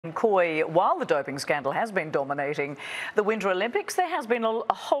Coy, while the doping scandal has been dominating the Winter Olympics, there has been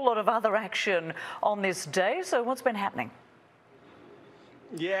a whole lot of other action on this day. So what's been happening?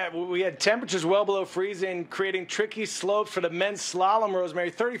 Yeah, we had temperatures well below freezing, creating tricky slopes for the men's slalom, Rosemary.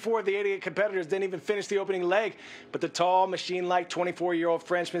 34 of the 88 competitors didn't even finish the opening leg, but the tall, machine-like 24-year-old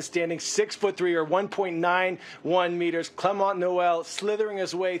Frenchman standing 6'3" or 1.91 meters, Clement Noel, slithering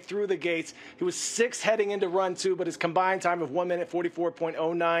his way through the gates. He was sixth heading into run two, but his combined time of 1 minute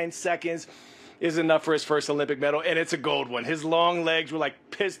 44.09 seconds is enough for his first Olympic medal, and it's a gold one. His long legs were like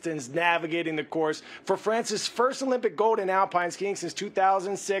pistons navigating the course. For France's first Olympic gold in alpine skiing since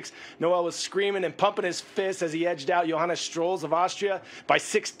 2006, Noel was screaming and pumping his fists as he edged out Johannes Strolls of Austria by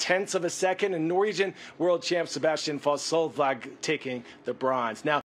 0.6 of a second, and Norwegian world champ Sebastian Foss Solvang taking the bronze. Now,